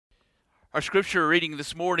Our scripture reading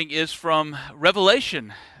this morning is from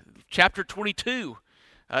Revelation chapter 22.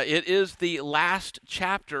 It is the last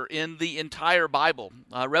chapter in the entire Bible.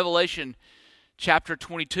 Revelation chapter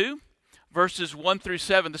 22, verses 1 through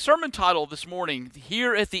 7. The sermon title this morning,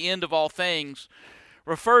 Here at the End of All Things,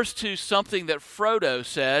 refers to something that Frodo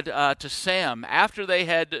said to Sam after they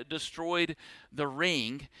had destroyed the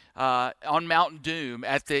ring on Mount Doom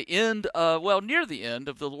at the end, near the end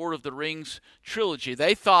of the Lord of the Rings trilogy.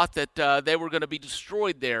 They thought that they were going to be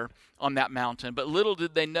destroyed there on that mountain, but little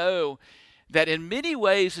did they know that in many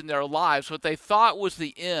ways in their lives, what they thought was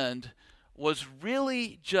the end was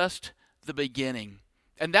really just the beginning.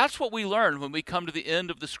 And that's what we learn when we come to the end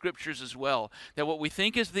of the scriptures as well, that what we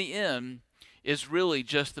think is the end is really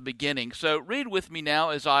just the beginning. So read with me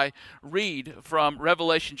now as I read from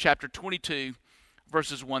Revelation chapter 22,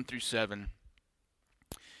 verses 1 through 7.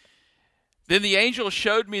 Then the angel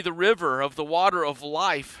showed me the river of the water of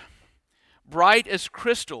life, bright as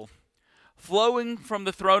crystal, flowing from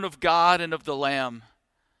the throne of God and of the Lamb,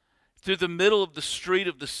 through the middle of the street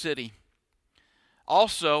of the city.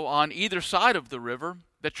 Also on either side of the river,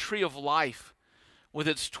 the tree of life, with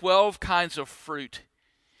its 12 kinds of fruit,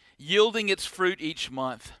 yielding its fruit each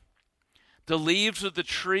month. The leaves of the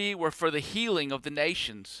tree were for the healing of the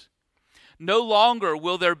nations. No longer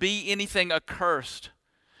will there be anything accursed,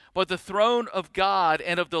 but the throne of God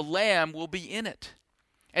and of the Lamb will be in it,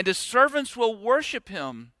 and his servants will worship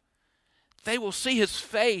him. They will see his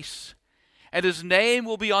face, and his name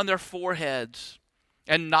will be on their foreheads,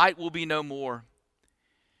 and night will be no more.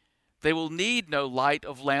 They will need no light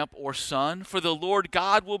of lamp or sun, for the Lord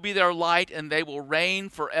God will be their light, and they will reign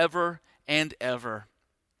forever and ever.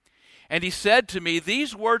 And he said to me,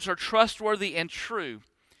 These words are trustworthy and true.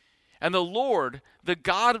 And the Lord, the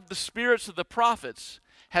God of the spirits of the prophets,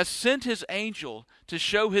 has sent his angel to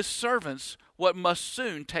show his servants what must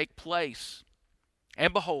soon take place.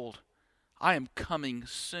 And behold, I am coming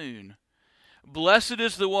soon. Blessed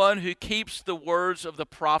is the one who keeps the words of the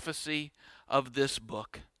prophecy of this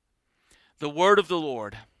book. The word of the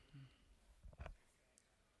Lord.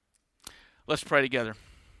 Let's pray together.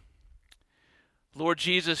 Lord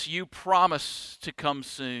Jesus, you promise to come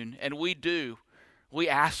soon, and we do. We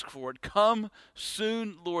ask for it. Come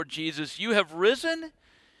soon, Lord Jesus. You have risen.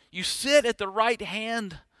 You sit at the right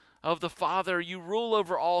hand of the Father. You rule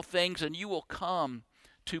over all things, and you will come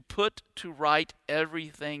to put to right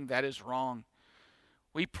everything that is wrong.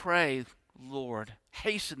 We pray, Lord,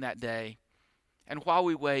 hasten that day. And while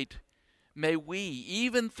we wait, may we,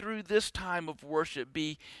 even through this time of worship,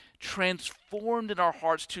 be transformed in our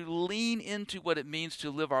hearts to lean into what it means to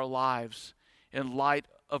live our lives in light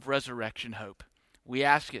of resurrection hope. We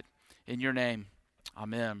ask it in your name.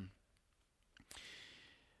 Amen.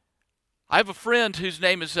 I have a friend whose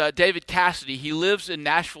name is David Cassidy. He lives in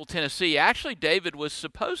Nashville, Tennessee. Actually, David was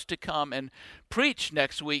supposed to come and preach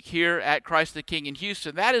next week here at Christ the King in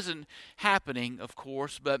Houston. That isn't happening, of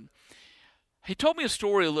course, but he told me a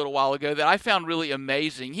story a little while ago that I found really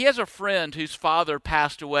amazing. He has a friend whose father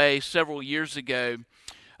passed away several years ago.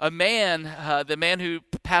 The man who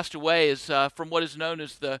passed away is from what is known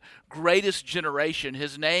as the Greatest Generation.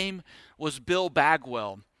 His name was Bill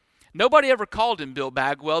Bagwell. Nobody ever called him Bill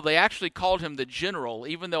Bagwell. They actually called him the General,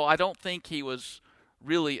 even though I don't think he was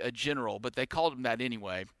really a general, but they called him that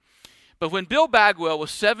anyway. But when Bill Bagwell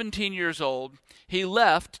was 17 years old, he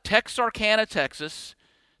left Texarkana, Texas,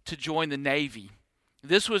 to join the Navy.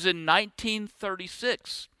 This was in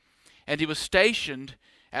 1936, and he was stationed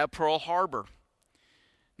at Pearl Harbor.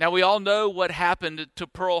 Now, we all know what happened to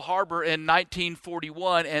Pearl Harbor in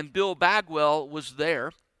 1941, and Bill Bagwell was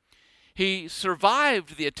there. He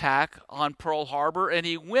survived the attack on Pearl Harbor, and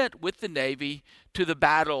he went with the Navy to the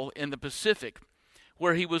battle in the Pacific,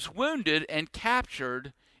 where he was wounded and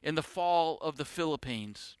captured in the fall of the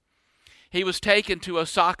Philippines. He was taken to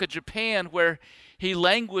Osaka, Japan, where he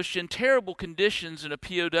languished in terrible conditions in a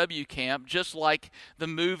POW camp, just like the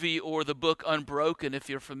movie or the book Unbroken, if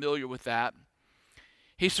you're familiar with that.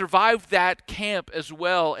 He survived that camp as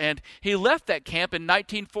well, and he left that camp in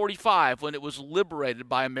 1945 when it was liberated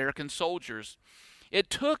by American soldiers.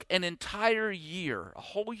 It took an entire year, a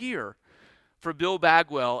whole year, for Bill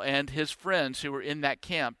Bagwell and his friends who were in that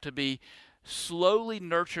camp to be slowly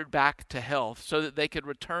nurtured back to health so that they could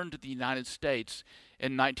return to the United States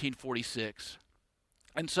in 1946.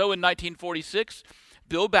 And so in 1946,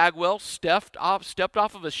 Bill Bagwell stepped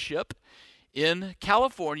off of a ship in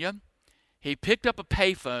California. He picked up a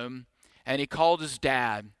payphone and he called his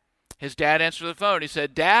dad. His dad answered the phone. He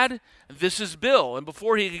said, "Dad, this is Bill." And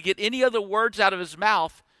before he could get any other words out of his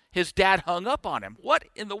mouth, his dad hung up on him. What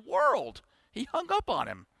in the world? He hung up on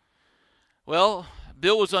him. Well,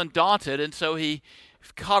 Bill was undaunted, and so he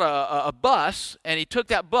caught a bus, and he took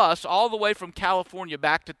that bus all the way from California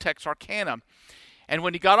back to Texarkana. And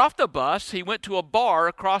when he got off the bus, he went to a bar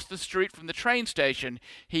across the street from the train station.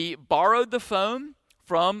 He borrowed the phone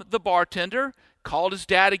from the bartender, called his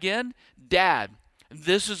dad again. Dad,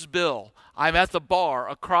 this is Bill. I'm at the bar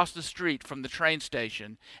across the street from the train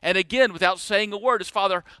station. And again, without saying a word, his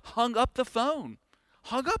father hung up the phone,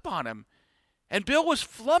 hung up on him. And Bill was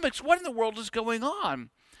flummoxed. What in the world is going on?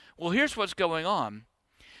 Well, here's what's going on.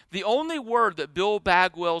 The only word that Bill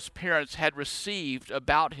Bagwell's parents had received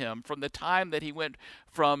about him from the time that he went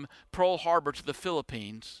from Pearl Harbor to the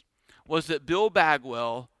Philippines was that Bill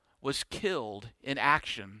Bagwell was killed in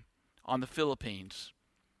action on the Philippines.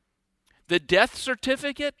 The death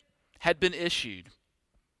certificate had been issued.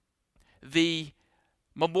 The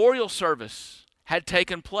memorial service had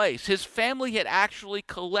taken place. His family had actually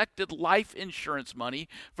collected life insurance money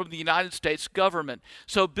from the United States government.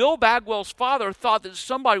 So Bill Bagwell's father thought that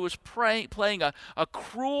somebody was playing a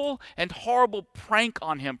cruel and horrible prank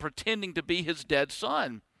on him, pretending to be his dead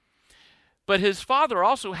son. But his father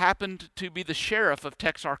also happened to be the sheriff of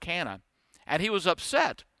Texarkana, and he was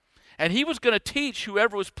upset. And he was going to teach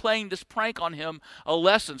whoever was playing this prank on him a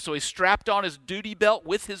lesson. So he strapped on his duty belt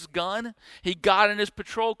with his gun. He got in his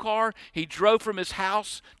patrol car. He drove from his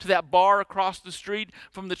house to that bar across the street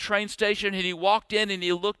from the train station. And he walked in and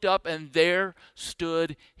he looked up, and there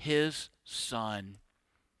stood his son,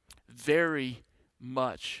 very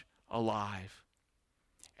much alive.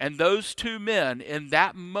 And those two men in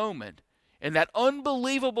that moment, in that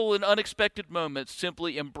unbelievable and unexpected moment,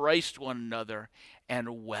 simply embraced one another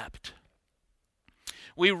and wept.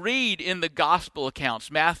 We read in the gospel accounts,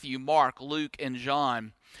 Matthew, Mark, Luke, and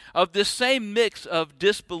John, of this same mix of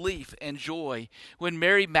disbelief and joy when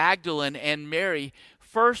Mary Magdalene and Mary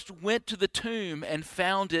first went to the tomb and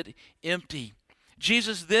found it empty.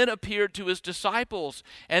 Jesus then appeared to his disciples,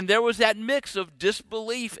 and there was that mix of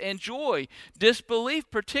disbelief and joy. Disbelief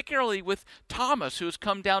particularly with Thomas, who has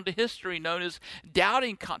come down to history known as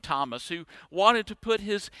Doubting Thomas, who wanted to put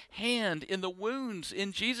his hand in the wounds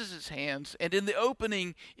in Jesus' hands and in the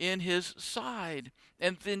opening in his side.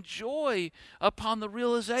 And then joy upon the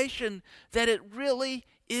realization that it really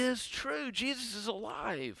is true. Jesus is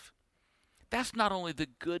alive. That's not only the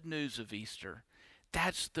good news of Easter,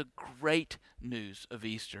 that's the great news of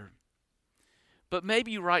Easter. But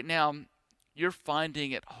maybe right now you're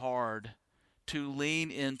finding it hard to lean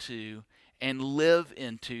into and live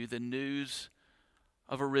into the news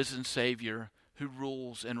of a risen Savior who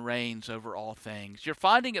rules and reigns over all things. You're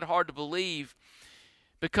finding it hard to believe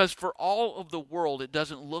because for all of the world it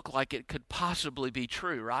doesn't look like it could possibly be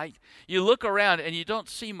true, right? You look around and you don't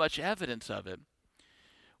see much evidence of it.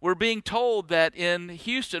 We're being told that in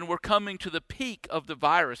Houston we're coming to the peak of the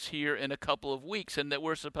virus here in a couple of weeks and that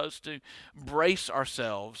we're supposed to brace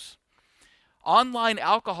ourselves. Online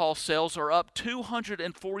alcohol sales are up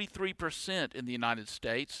 243% in the United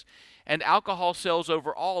States, and alcohol sales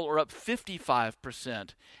overall are up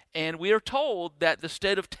 55%. And we are told that the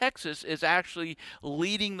state of Texas is actually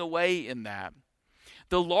leading the way in that.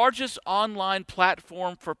 The largest online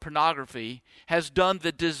platform for pornography has done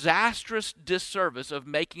the disastrous disservice of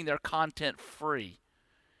making their content free.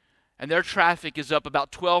 And their traffic is up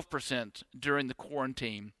about 12% during the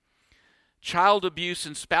quarantine. Child abuse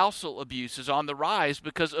and spousal abuse is on the rise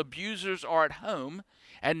because abusers are at home,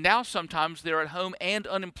 and now sometimes they're at home and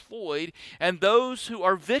unemployed, and those who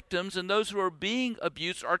are victims and those who are being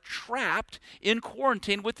abused are trapped in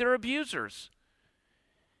quarantine with their abusers.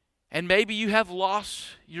 And maybe you have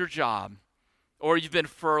lost your job, or you've been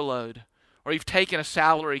furloughed, or you've taken a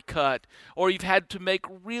salary cut, or you've had to make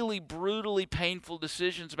really brutally painful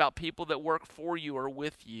decisions about people that work for you or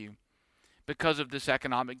with you because of this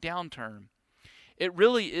economic downturn. It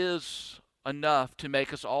really is enough to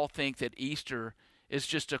make us all think that Easter is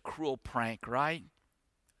just a cruel prank, right?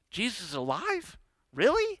 Jesus is alive?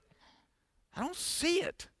 Really? I don't see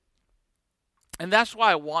it. And that's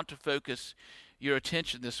why I want to focus your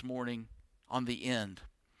attention this morning on the end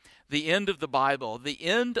of the Bible, the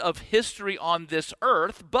end of history on this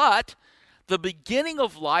earth, but the beginning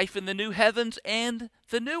of life in the new heavens and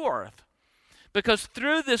the new earth. Because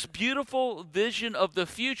through this beautiful vision of the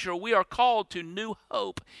future, we are called to new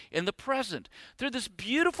hope in the present. Through this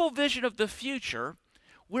beautiful vision of the future,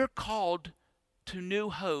 we're called to new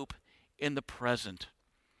hope in the present.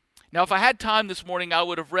 Now, if I had time this morning, I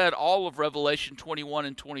would have read all of Revelation 21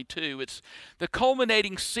 and 22. It's the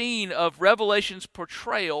culminating scene of Revelation's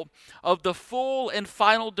portrayal of the full and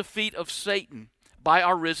final defeat of Satan by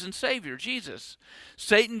our risen Savior, Jesus.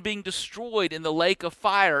 Satan being destroyed in the lake of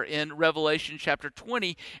fire in Revelation chapter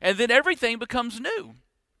 20, and then everything becomes new.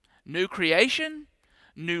 New creation,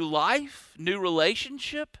 new life, new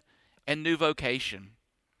relationship, and new vocation.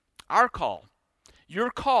 Our call,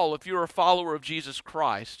 your call if you're a follower of Jesus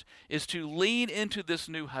Christ, is to lean into this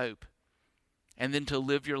new hope and then to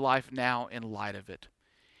live your life now in light of it.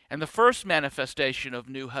 And the first manifestation of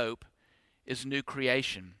new hope is new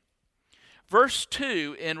creation. Verse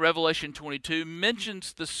 2 in Revelation 22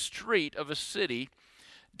 mentions the street of a city,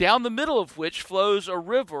 down the middle of which flows a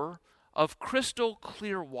river of crystal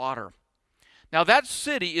clear water. Now that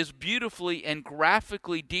city is beautifully and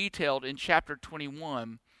graphically detailed in chapter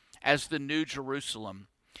 21 as the New Jerusalem.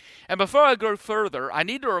 And before I go further, I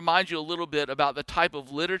need to remind you a little bit about the type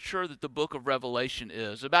of literature that the book of Revelation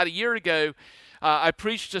is. About a year ago, I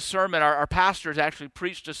preached a sermon. Our pastors actually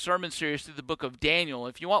preached a sermon series through the book of Daniel.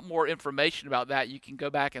 If you want more information about that, you can go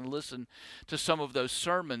back and listen to some of those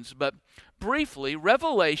sermons. But briefly,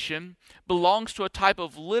 Revelation belongs to a type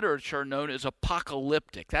of literature known as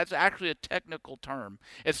apocalyptic. That's actually a technical term.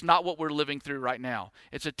 It's not what we're living through right now.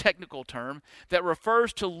 It's a technical term that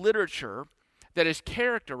refers to literature that is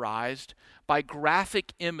characterized by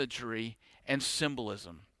graphic imagery and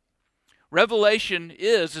symbolism. Revelation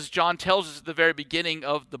is, as John tells us at the very beginning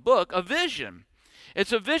of the book, a vision.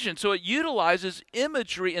 It's a vision, so it utilizes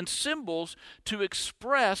imagery and symbols to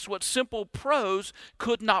express what simple prose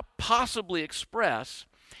could not possibly express.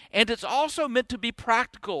 And it's also meant to be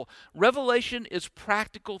practical. Revelation is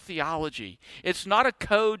practical theology. It's not a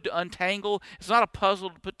code to untangle. It's not a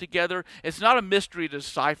puzzle to put together. It's not a mystery to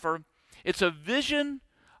decipher. It's a vision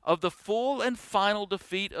of the full and final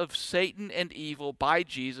defeat of Satan and evil by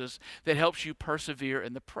Jesus that helps you persevere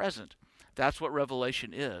in the present. That's what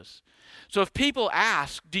Revelation is. So if people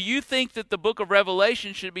ask, do you think that the book of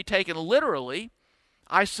Revelation should be taken literally?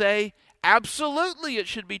 I say, absolutely it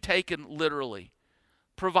should be taken literally,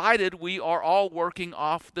 provided we are all working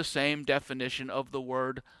off the same definition of the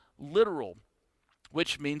word literal,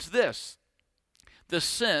 which means this: the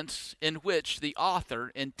sense in which the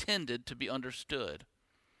author intended to be understood.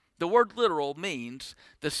 The word literal means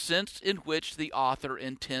the sense in which the author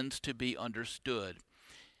intends to be understood.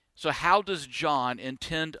 So how does John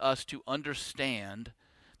intend us to understand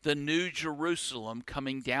the New Jerusalem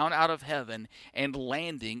coming down out of heaven and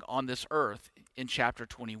landing on this earth in chapter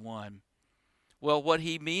 21? Well, what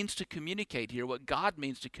he means to communicate here, what God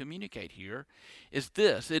means to communicate here, is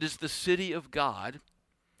this: it is the city of God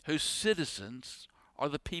whose citizens are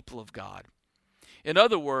the people of God. In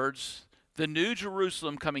other words, the New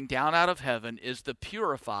Jerusalem coming down out of heaven is the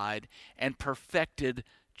purified and perfected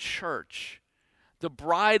church. The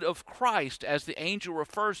bride of Christ, as the angel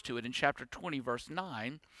refers to it in chapter 20, verse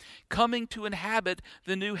 9, coming to inhabit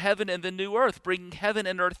the new heaven and the new earth, bringing heaven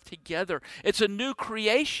and earth together. It's a new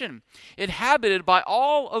creation, inhabited by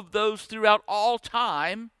all of those throughout all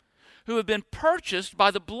time who have been purchased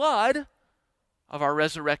by the blood of our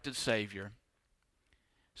resurrected Savior.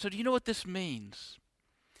 So do you know what this means?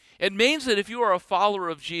 It means that if you are a follower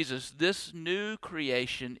of Jesus, this new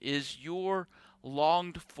creation is your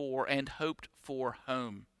longed for and hoped for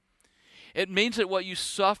home. It means that what you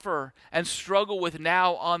suffer and struggle with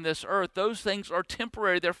now on this earth, those things are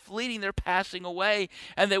temporary, they're fleeting, they're passing away,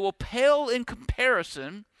 and they will pale in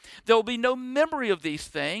comparison. There will be no memory of these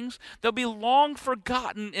things. They'll be long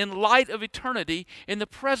forgotten in light of eternity in the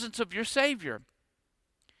presence of your Savior.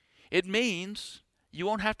 It means you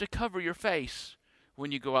won't have to cover your face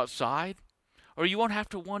when you go outside, or you won't have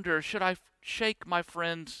to wonder, should I shake my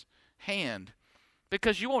friend's hand?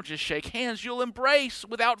 Because you won't just shake hands, you'll embrace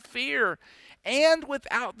without fear and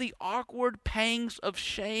without the awkward pangs of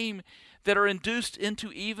shame that are induced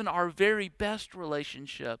into even our very best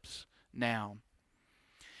relationships now.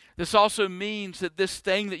 This also means that this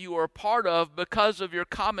thing that you are a part of because of your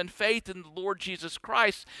common faith in the Lord Jesus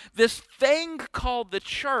Christ, this thing called the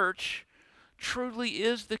church, truly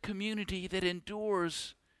is the community that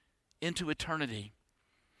endures into eternity.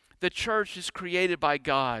 The church is created by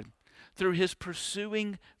God through His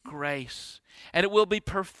pursuing grace, and it will be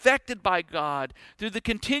perfected by God through the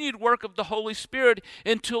continued work of the Holy Spirit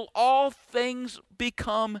until all things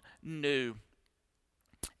become new.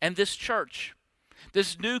 And this church,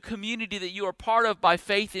 this new community that you are part of by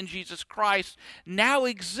faith in Jesus Christ, now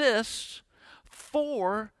exists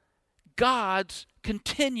for God's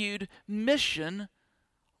continued mission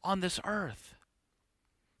on this earth.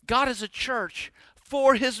 God is a church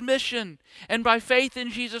for His mission, and by faith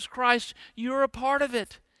in Jesus Christ, you're a part of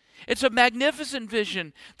it. It's a magnificent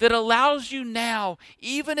vision that allows you now,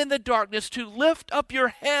 even in the darkness, to lift up your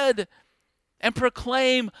head and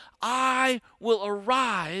proclaim, I will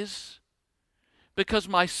arise because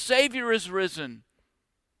my Savior is risen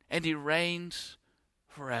and he reigns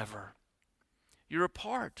forever. You're a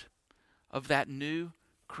part of that new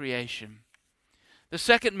creation. The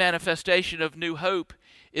second manifestation of new hope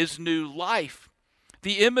is new life.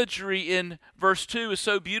 The imagery in verse 2 is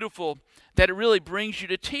so beautiful that it really brings you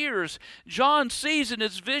to tears. John sees in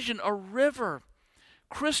his vision a river,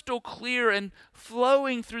 crystal clear and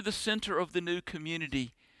flowing through the center of the new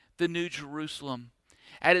community, the New Jerusalem.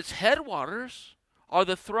 At its headwaters are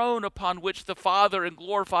the throne upon which the Father and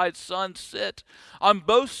glorified Son sit. On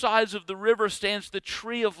both sides of the river stands the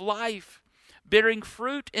tree of life, bearing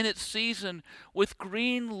fruit in its season with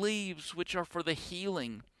green leaves which are for the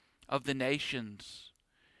healing of the nations.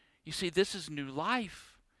 You see, this is new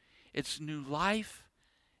life. It's new life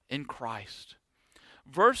in Christ.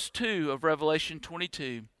 Verse 2 of Revelation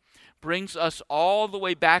 22 brings us all the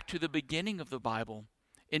way back to the beginning of the Bible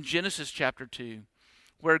in Genesis chapter 2,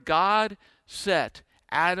 where God set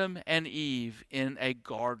Adam and Eve in a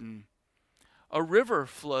garden. A river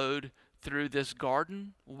flowed through this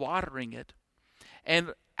garden, watering it.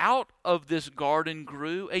 And out of this garden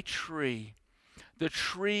grew a tree, the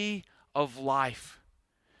tree of life.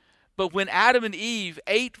 But when Adam and Eve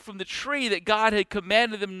ate from the tree that God had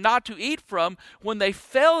commanded them not to eat from, when they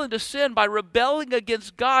fell into sin by rebelling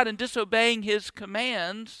against God and disobeying his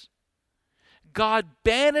commands, God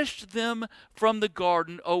banished them from the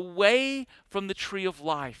garden away from the tree of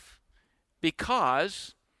life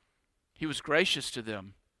because he was gracious to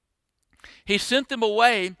them. He sent them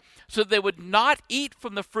away so that they would not eat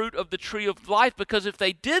from the fruit of the tree of life, because if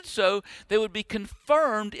they did so, they would be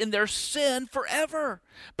confirmed in their sin forever.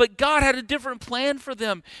 But God had a different plan for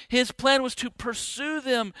them. His plan was to pursue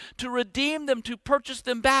them, to redeem them, to purchase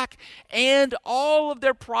them back, and all of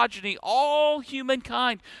their progeny, all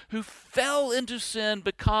humankind who fell into sin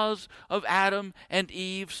because of Adam and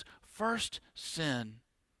Eve's first sin.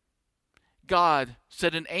 God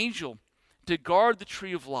set an angel to guard the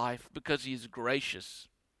tree of life because he is gracious.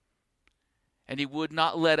 And he would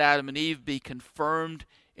not let Adam and Eve be confirmed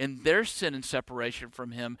in their sin and separation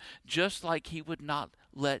from him, just like he would not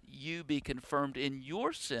let you be confirmed in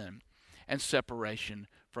your sin and separation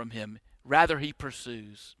from him. Rather, he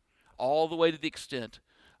pursues all the way to the extent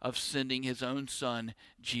of sending his own Son,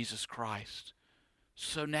 Jesus Christ.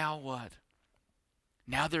 So now what?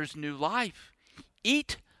 Now there's new life.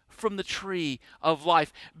 Eat from the tree of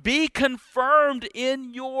life. Be confirmed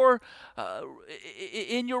in your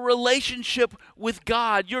relationship with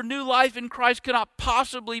God. Your new life in Christ cannot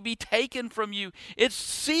possibly be taken from you. It's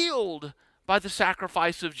sealed by the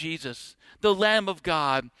sacrifice of Jesus, the Lamb of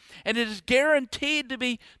God. And it is guaranteed to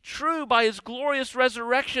be true by his glorious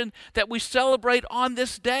resurrection that we celebrate on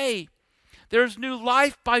this day. There's new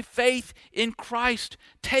life by faith in Christ.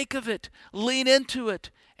 Take of it, lean into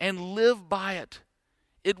it, and live by it.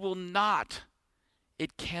 It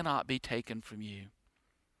cannot be taken from you.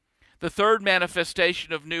 The third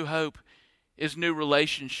manifestation of new hope is new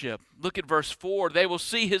relationship. Look at verse 4. They will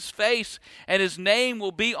see his face, and his name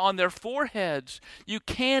will be on their foreheads. You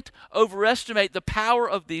can't overestimate the power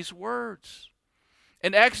of these words.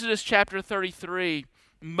 In Exodus chapter 33,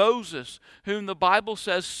 Moses, whom the Bible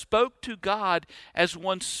says spoke to God as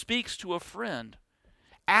one speaks to a friend,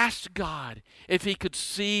 asked God if he could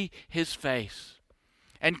see his face.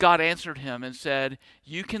 And God answered him and said,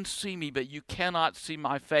 you can see me, but you cannot see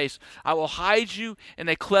my face. I will hide you in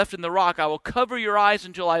a cleft in the rock. I will cover your eyes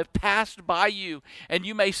until I have passed by you. And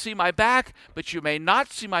you may see my back, but you may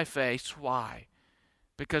not see my face. Why?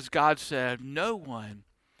 Because God said, no one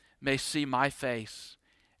may see my face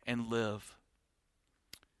and live.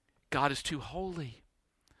 God is too holy.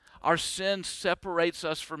 Our sin separates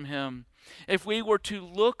us from him. If we were to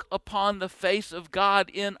look upon the face of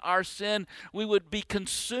God in our sin, we would be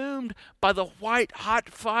consumed by the white-hot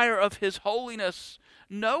fire of his holiness.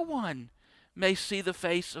 No one may see the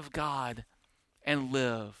face of God and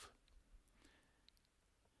live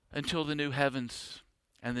until the new heavens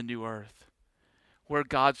and the new earth, where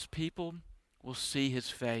God's people will see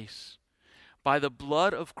his face. By the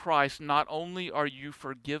blood of Christ, not only are you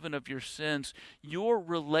forgiven of your sins, your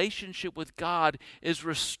relationship with God is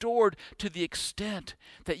restored to the extent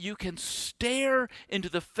that you can stare into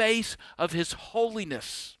the face of his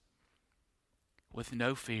holiness with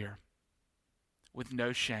no fear, with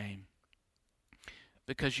no shame,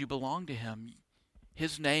 because you belong to him.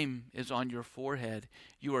 His name is on your forehead.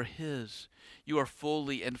 You are his. You are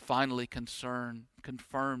fully and finally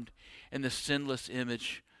confirmed in the sinless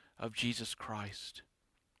image of Jesus Christ.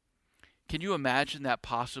 Can you imagine that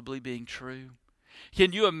possibly being true?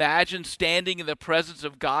 Can you imagine standing in the presence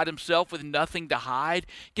of God himself with nothing to hide?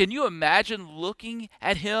 Can you imagine looking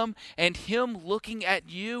at him and him looking at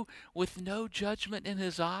you with no judgment in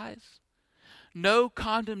his eyes? No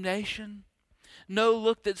condemnation? No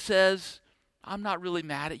look that says, I'm not really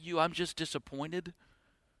mad at you, I'm just disappointed.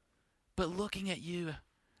 But looking at you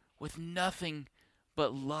with nothing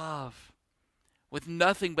but love, with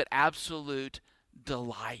nothing but absolute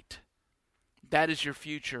delight. That is your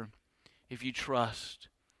future if you trust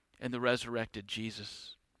in the resurrected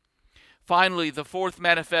Jesus. Finally, the fourth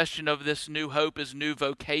manifestation of this new hope is new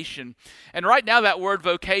vocation. And right now that word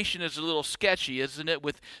vocation is a little sketchy, isn't it?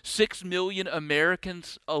 With 6 million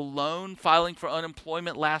Americans alone filing for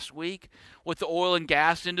unemployment last week, with the oil and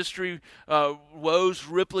gas industry woes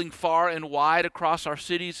rippling far and wide across our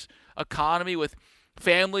city's economy, with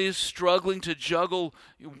families struggling to juggle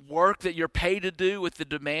work that you're paid to do with the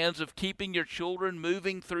demands of keeping your children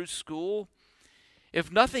moving through school. If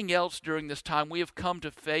nothing else during this time, we've come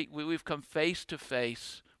face to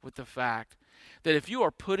face with the fact that if you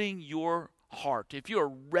are putting your heart, if you are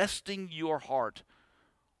resting your heart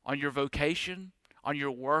on your vocation, on your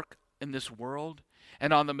work in this world,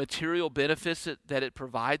 and on the material benefits that it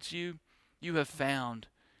provides you, you have found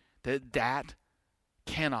that that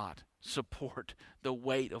cannot support the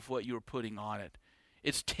weight of what you are putting on it.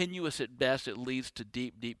 It's tenuous at best. It leads to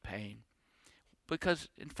deep, deep pain. Because,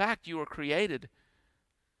 in fact, you were created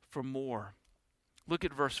for more. Look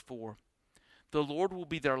at verse 4. The Lord will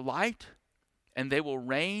be their light, and they will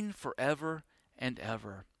reign forever and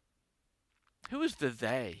ever. Who is the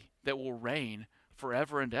they that will reign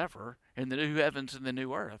forever and ever in the new heavens and the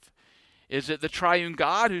new earth? Is it the triune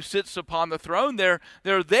God who sits upon the throne? They're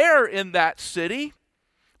there in that city,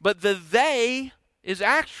 but the they is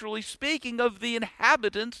actually speaking of the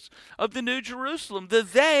inhabitants of the New Jerusalem. The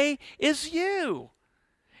they is you.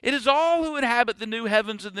 It is all who inhabit the new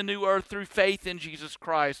heavens and the new earth through faith in Jesus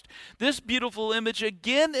Christ. This beautiful image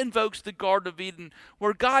again invokes the Garden of Eden,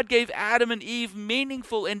 where God gave Adam and Eve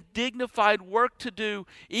meaningful and dignified work to do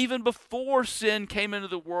even before sin came into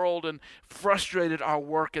the world and frustrated our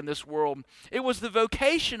work in this world. It was the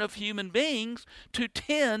vocation of human beings to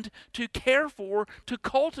tend, to care for, to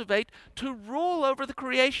cultivate, to rule over the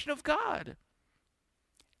creation of God.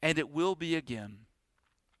 And it will be again.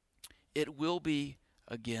 It will be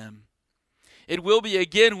again. It will be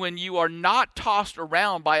again when you are not tossed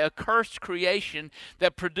around by a cursed creation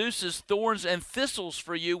that produces thorns and thistles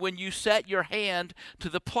for you when you set your hand to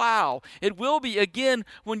the plow. It will be again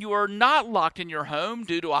when you are not locked in your home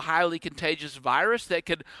due to a highly contagious virus that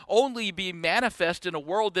could only be manifest in a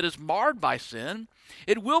world that is marred by sin.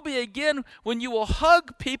 It will be again when you will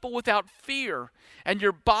hug people without fear and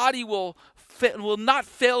your body will not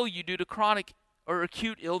fail you due to chronic or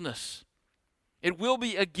acute illness. It will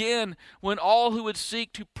be again when all who would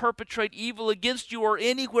seek to perpetrate evil against you or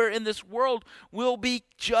anywhere in this world will be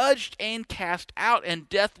judged and cast out, and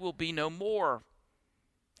death will be no more.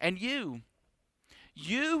 And you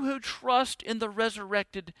who trust in the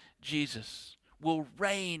resurrected Jesus, will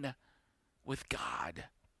reign with God.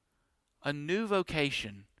 A new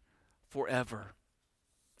vocation forever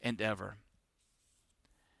and ever.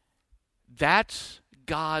 That's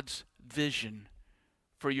God's vision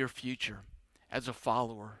for your future as a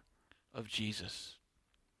follower of Jesus.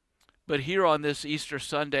 But here on this Easter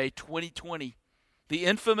Sunday 2020, the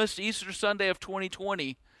infamous Easter Sunday of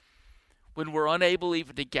 2020, when we're unable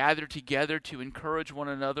even to gather together to encourage one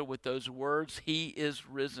another with those words, He is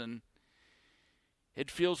risen, it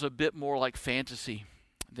feels a bit more like fantasy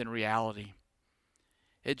than reality.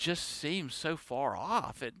 It just seems so far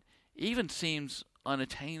off. It even seems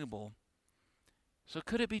unattainable. So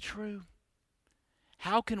could it be true?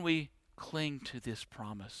 How can we cling to this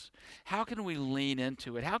promise? How can we lean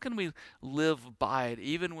into it? How can we live by it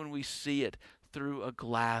even when we see it through a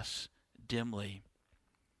glass dimly?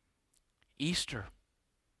 Easter.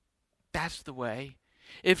 That's the way.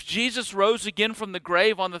 If Jesus rose again from the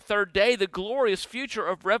grave on the third day, the glorious future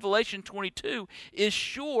of Revelation 22 is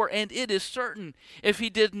sure and it is certain. If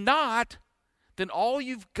He did not, then all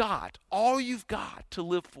you've got to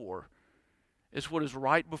live for is what is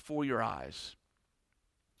right before your eyes.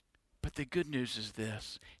 But the good news is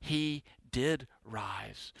this: He did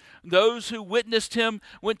rise. Those who witnessed Him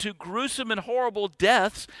went to gruesome and horrible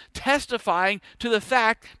deaths, testifying to the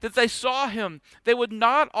fact that they saw Him. They would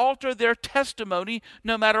not alter their testimony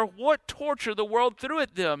no matter what torture the world threw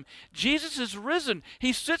at them. Jesus is risen.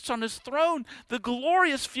 He sits on His throne. The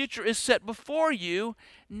glorious future is set before you.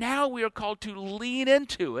 Now we are called to lean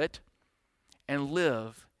into it and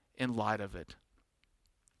live in light of it.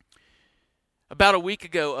 About a week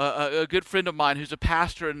ago, a good friend of mine who's a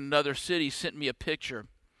pastor in another city sent me a picture.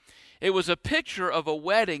 It was a picture of a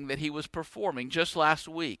wedding that he was performing just last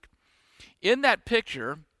week. In that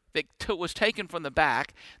picture that was taken from the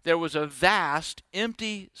back, there was a vast,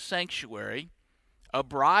 empty sanctuary, a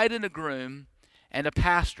bride and a groom, and a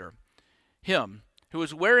pastor, him, who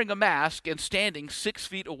was wearing a mask and standing 6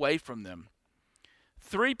 feet away from them.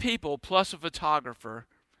 3 people plus a photographer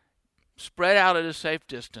spread out at a safe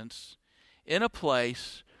distance in a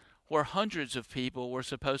place where hundreds of people were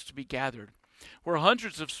supposed to be gathered, where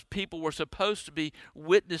hundreds of people were supposed to be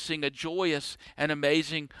witnessing a joyous and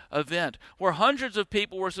amazing event, where hundreds of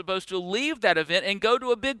people were supposed to leave that event and go to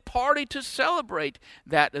a big party to celebrate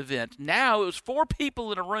that event. Now it was 4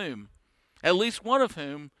 people in a room, at least one of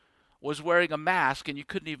whom was wearing a mask and you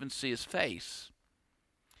couldn't even see his face.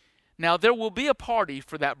 Now there will be a party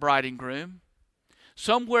for that bride and groom.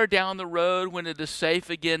 Somewhere down the road, when it is safe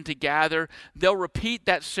again to gather, they'll repeat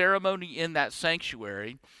that ceremony in that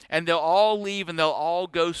sanctuary, and they'll all leave and they'll all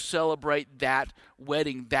go celebrate that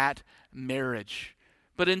wedding, that marriage.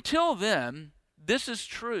 But until then, this is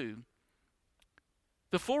true.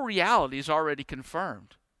 The full reality is already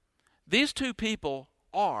confirmed. These 2 people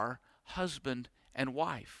are husband and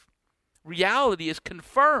wife. Reality is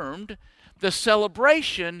confirmed. The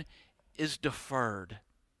celebration is deferred.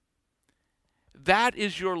 That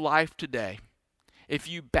is your life today. If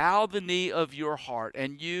you bow the knee of your heart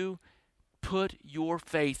and you put your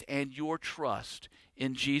faith and your trust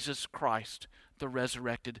in Jesus Christ, the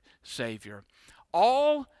resurrected Savior,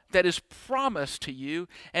 all that is promised to you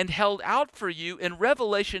and held out for you in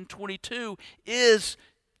Revelation 22 is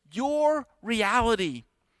your reality.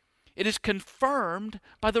 It is confirmed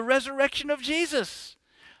by the resurrection of Jesus,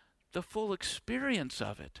 the full experience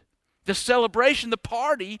of it. The celebration, the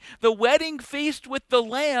party, the wedding feast with the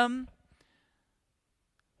Lamb,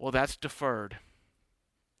 well, that's deferred.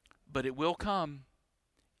 But it will come.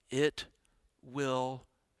 It will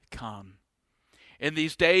come. In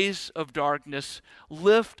these days of darkness,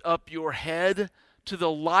 lift up your head to the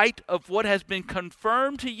light of what has been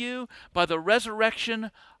confirmed to you by the resurrection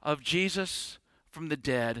of Jesus from the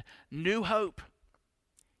dead. New hope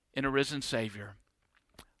in a risen Savior.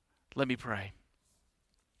 Let me pray.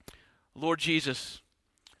 Lord Jesus,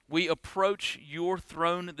 we approach your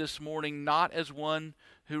throne this morning not as one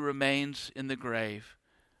who remains in the grave,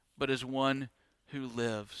 but as one who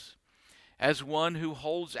lives, as one who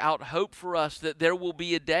holds out hope for us that there will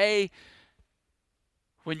be a day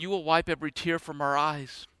when you will wipe every tear from our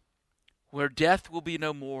eyes, where death will be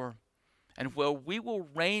no more, and where we will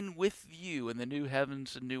reign with you in the new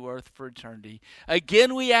heavens and new earth for eternity.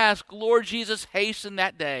 Again we ask, Lord Jesus, hasten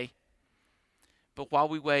that day. But while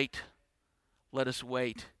we wait, let us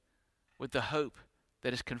wait with the hope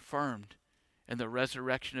that is confirmed in the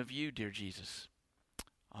resurrection of you, dear Jesus.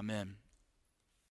 Amen.